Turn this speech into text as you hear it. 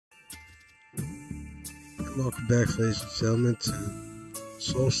Welcome back, ladies and gentlemen, to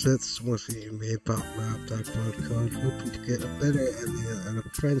SoulSet, once again made about Rob.podcast, hoping to get a better ending and a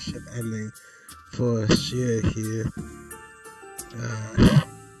friendship ending for SHIRA here.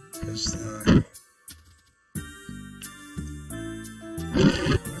 Because,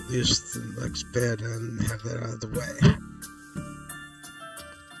 at least it looks better and have that out of the way.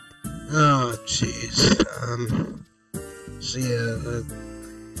 Oh, jeez. So yeah,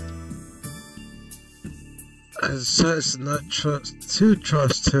 I decided not to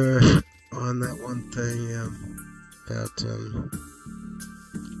trust her on that one thing, about,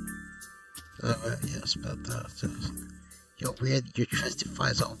 yes, about that. Yo, weird, your trusted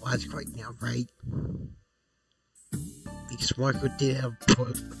files all logic right now, right? Because Marco did have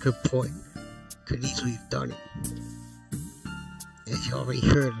a good point. Could easily have done it. As you already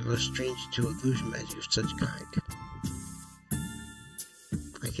heard, I'm no stranger to illusion magic of such kind.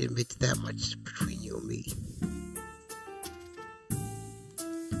 I can admit to that much between you and me.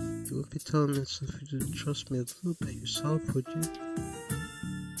 You would be telling me if you didn't trust me a little bit yourself, would you?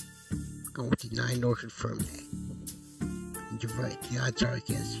 I won't deny nor confirm that. And you're right, the odds are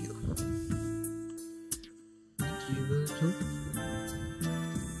against you. Do you really do?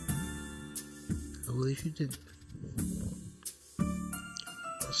 I believe you did.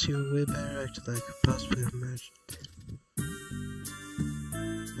 Unless you were way better actor than I could possibly have imagined.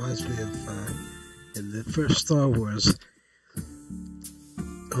 Reminds me of, in the first Star Wars,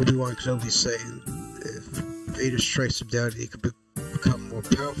 Obi-Wan Kenobi saying if Vader strikes him down, he could become more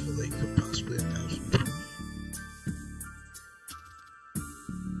powerful than he could possibly imagine.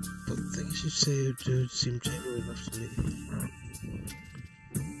 But the things you say or do seem genuine enough to me.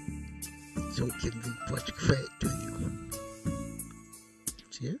 Don't give me much credit, do you?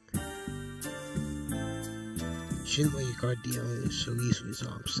 See? She didn't let your guard down so easily, is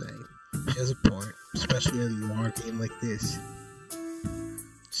all I'm saying. She has a point, especially in a war game like this.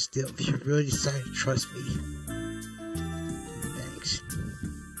 Still, if you really decide to trust me, thanks.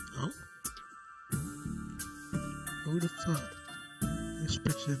 Oh? Who would have thought? I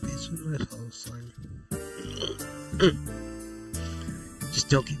expected to be so nice all the time. Just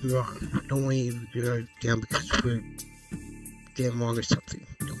don't get me wrong. I don't want you to go down because we're damn wrong or something.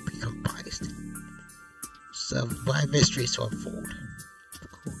 Don't become biased. So, my mysteries to unfold.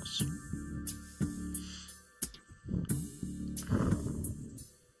 Of course.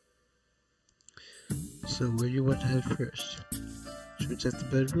 So, where do you want to head first? Should we check the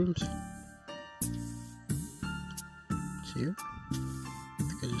bedrooms? Here? I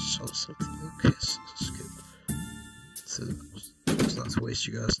think I just saw something. Okay, so that's good. So, let's not waste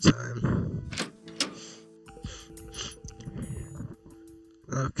you guys' time.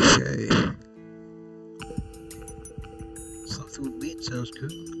 Okay. Something with meat sounds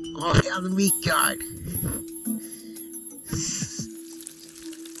good. Oh, yeah, the meat guard!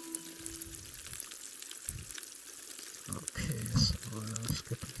 Okay, so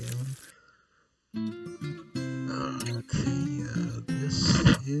skip again. Okay, this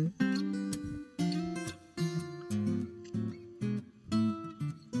here.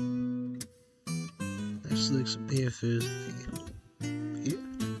 Actually looks a bit for here.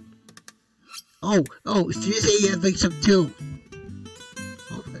 Oh, if you say you make some too.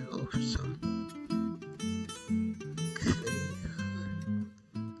 Okay, some.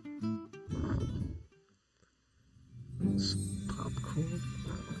 Some popcorn.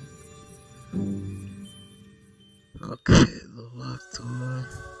 Okay, the locked door.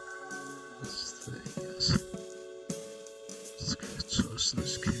 That's the thing, yes. Let's get toast in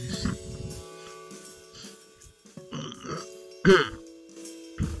this case.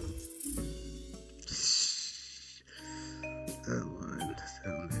 That line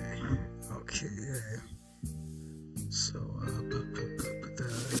down there. Okay, yeah. So, put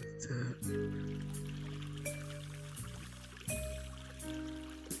that right there.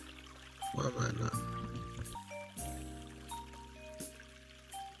 Why am I not?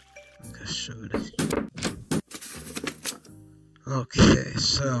 I should. Okay,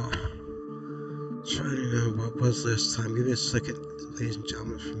 so trying to know what was last time. Give me a second, ladies and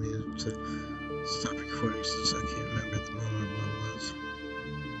gentlemen, for me to stop recording since I can't remember at the moment what it was.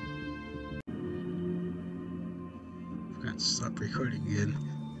 Forgot to stop recording again.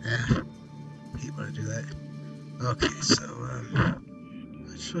 Hate when I do that. Okay, so I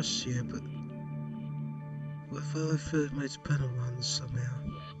trust you, but what if I feel it might depend on this somehow?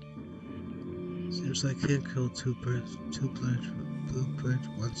 Seems like I can't kill two birds, blue birds,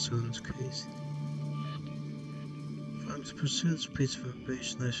 one stone in this case. If I'm to pursue this piece of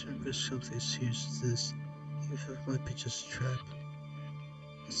information, I shouldn't risk something as serious as this, even if it might be just a trap.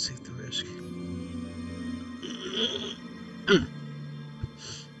 Let's take the risk. Okay,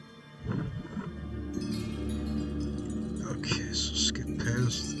 so skip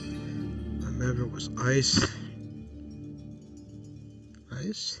past. I remember it was ice.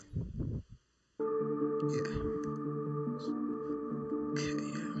 Ice? Yeah. Okay,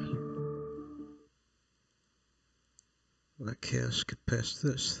 yeah. Okay, I'll skip past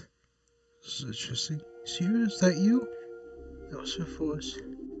this. This is interesting. SHIRA, is that you? That was her voice.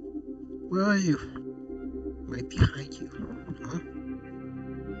 Where are you? Right behind you. Huh?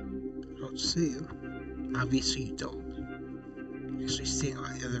 I don't see you. Obviously you don't. You're actually staying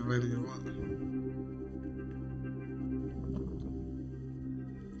on the other end of the room.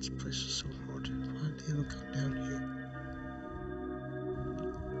 This place is so haunted. Why did they even come down here?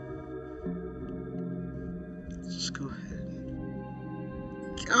 Let's just go ahead.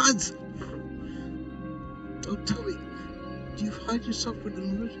 Gods! Don't tell me. Do you find yourself in an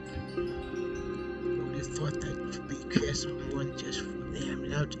illusion? I would have thought that would be castle one just for them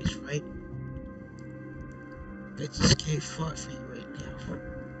nowadays, right? That just can't far for you right now.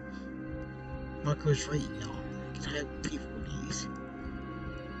 Marco's right now. I can have people these.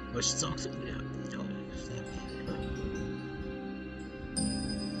 Or talk to me now. You know, understand me.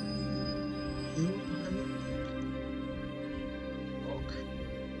 You? Okay.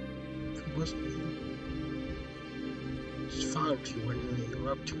 If it wasn't you, just found you when you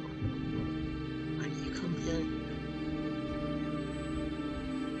were up to. Why did you come here?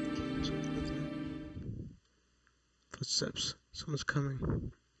 Footsteps. Someone's coming.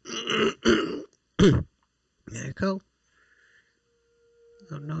 Echo?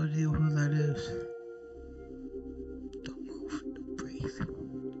 I have no idea who that is. Don't move. Don't breathe.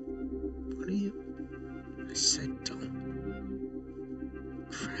 What are you? I said don't.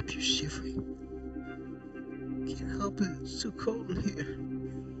 Crap, you're shivering. Can't help it. It's too cold in here.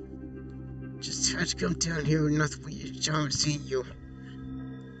 Just try to come down here with nothing but your charm seeing you.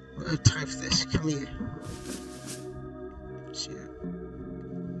 We don't have time for this. Come here. Shit.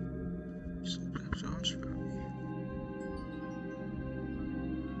 Just grab your arms from me.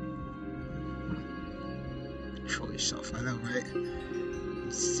 Control yourself, I know, right?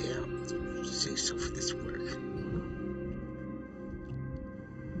 Stay out. Say so for this work.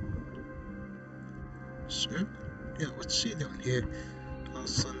 Sir? Yeah, what's she doing here? All of a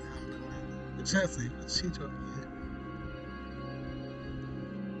sudden, exactly, what's she doing here?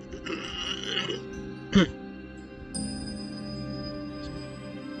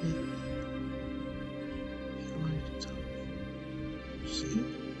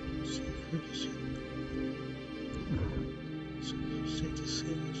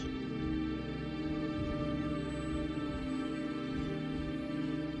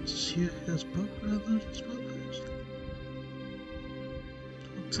 She has both brothers as well.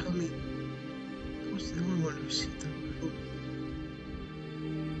 Don't tell me. I was the only one who received that before.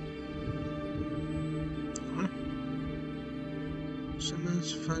 Huh?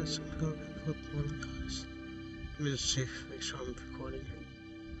 Someone's found some code and put one of the eyes. Let me just see, make sure I'm recording.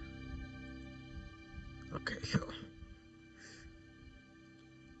 Okay, cool.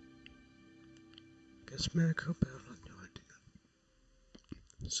 Guess Marico Bell had no idea.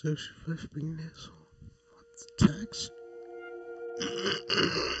 So she first being an asshole. What's the tax?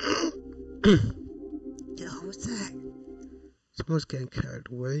 Yeah, what's that? Someone's getting carried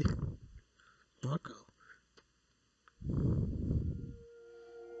away. Marco.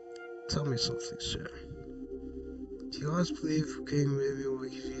 Tell me something, sir. Do you always believe getting maybe will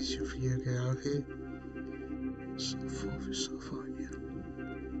make it easier for you to get out of here? So full of yourself, aren't you?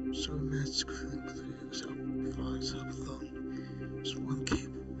 So immense feeling for yourself, find yourself alone. Just one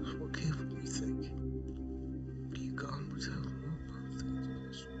cable. What cable do you think? Be gone without more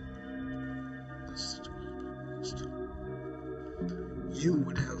things. That's the you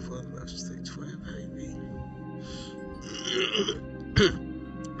would have one less things for him, baby.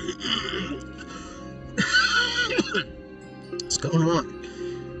 What's going on?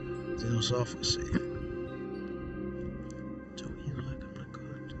 Dale's awful, see. Don't you know like I'm not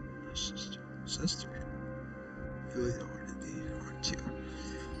going to my sister? Sister? You really know what I need, aren't you?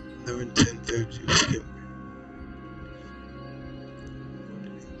 11:10:30, skip.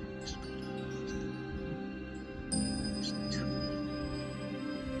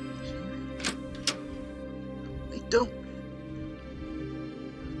 Wait, don't.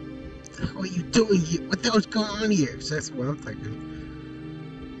 What the hell are you doing here? What the hell's going on here? So that's what I'm thinking.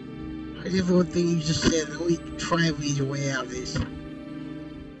 I did one thing you just said. Let me try and lead your way out of this.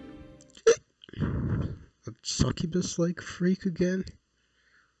 A succubus like freak again?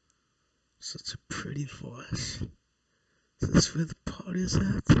 Such a pretty voice. Is this where the party's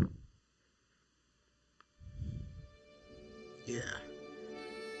at?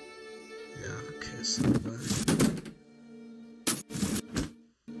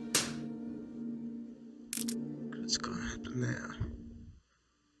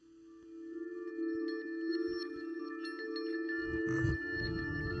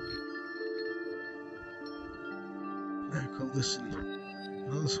 listen. I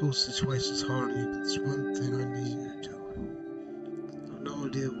know this whole situation's hard on you, but there's one thing I need you to do. I have no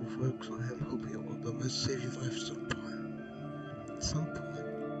idea what works for him, hoping it will, but let's save your life at some point. At some point.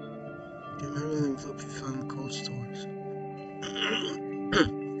 Do you remember the envelope you found in the cold storage?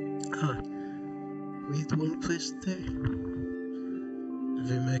 Were you the one who placed it there? I'm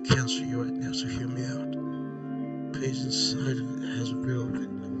very mad counselor you right now, so hear me out. The page inside of it has a real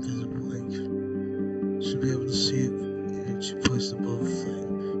written invisible ink. You should be able to see it if you place it above the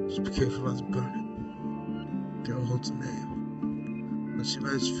flame. Just be careful not to burn it. There holds a name. Once you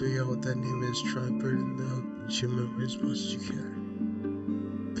manage to figure out what that name is, try and burn it now. You should remember as much as you can.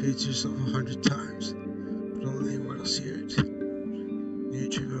 Repeat it to yourself 100 times, but don't let anyone else hear it. You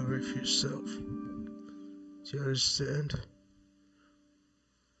need to remember it for yourself. Do you understand?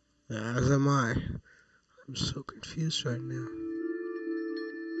 As am I. I'm so confused right now.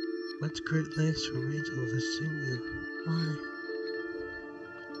 What's great lengths for me to listen you? Why?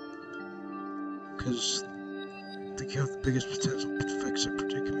 Because I think you have the biggest potential to fix a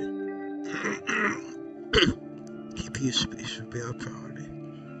predicament. Keeping your space should be our priority.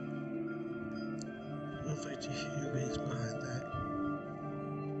 I'd like to hear your reasons behind that.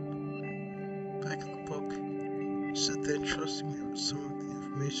 Back in the book, you said there trusting me with some of the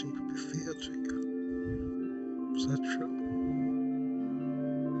information could be fatal to you. Is that true?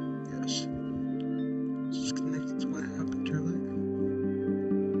 Yes. Is this connected to what happened earlier?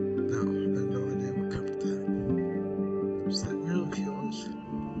 No, I had no idea what covered that. Is that real of yours?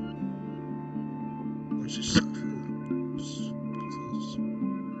 Was your son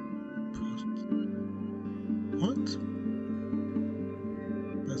what?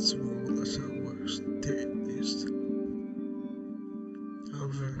 That's the rule, that's how it works. Theory at least.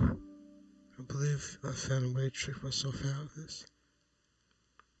 However, I believe I found a way to trick myself out of this.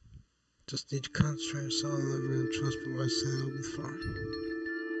 Just need to concentrate on solid level and trust me when I say I'll be fine.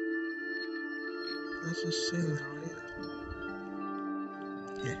 That's just saying that, right?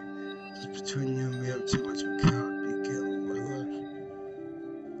 Yeah, just between you and me, I'm too much of a coward to be killing my life.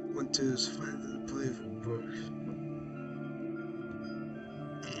 One, two is fine, I believe it works.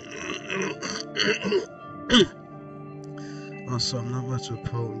 Also, I'm not much of a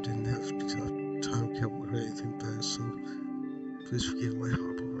poet and didn't have time to come with anything bad, so please forgive my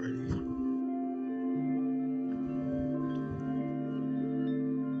horrible writing.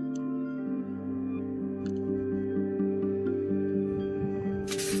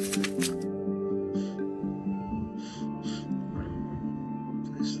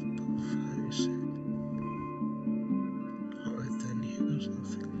 Please, you said. Alright then, here goes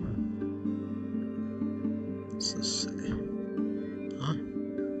nothing. What's this say? Huh?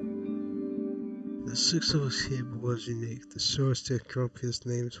 The six of us here was unique. The shortest and grumpiest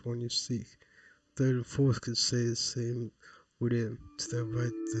name is one you seek. Third and fourth could say the same with him. To their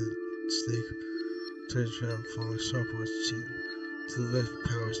right, the snake turns around, falling sharp on its chin. To the left,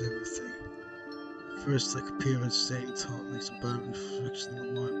 powers everything. First, like a pyramid standing tall, makes a bright reflection in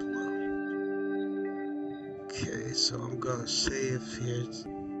the water below. Okay, so I'm gonna save here.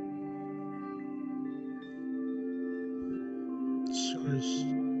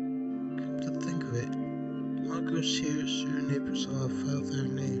 Come to think of it, Marco's here, your neighbors all have filed their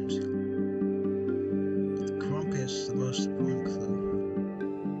names. But the grumpiest is the most important clue.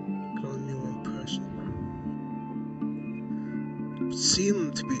 Can only mean one person. But seeing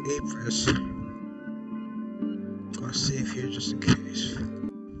them to be Apris, I'll save here just in case.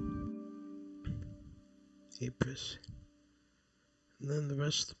 Apris. And then the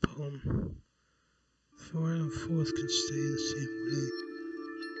rest of the poem. Third and fourth can stay the same way.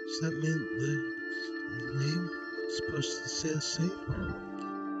 Does that mean the name is supposed to stay the same?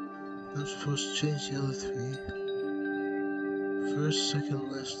 I'm supposed to change the other three. First, second,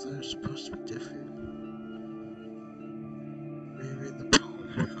 last, they're supposed to be different. Reread the poem.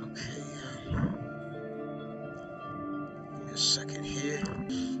 Okay, give me a second here.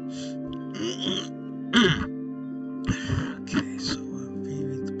 Okay, so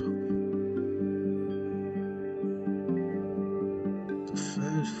reread the poem. The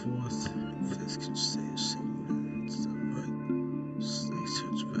third, fourth, and fifth can stay the same way. To the right, snake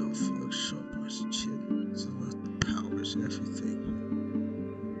turns around, falling sharp on its chin. To the left, the powers everything.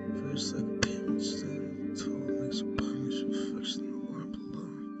 First, like a pyramid standing tall, makes a brightness reflection in the water below.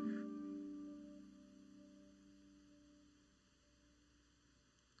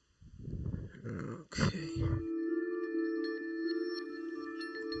 Okay.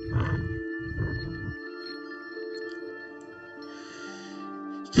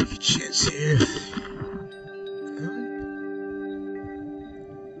 Take a chance here. Really?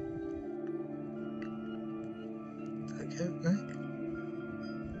 Did I get it right?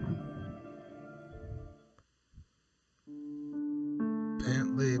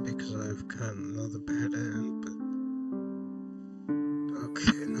 Bentley because I've got another bad end, but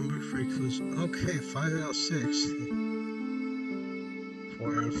okay, number 3 clues. Okay, 5 out of 6.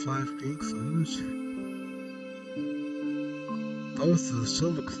 4 out of 5 green clues. Both of the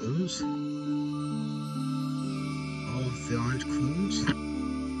silver clues. All of the orange clues.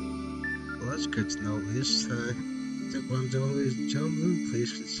 Well, that's good to know at least. That's what I'm doing, ladies and gentlemen.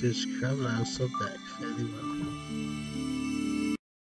 Please consider subscribing and I'll sub back. Very well.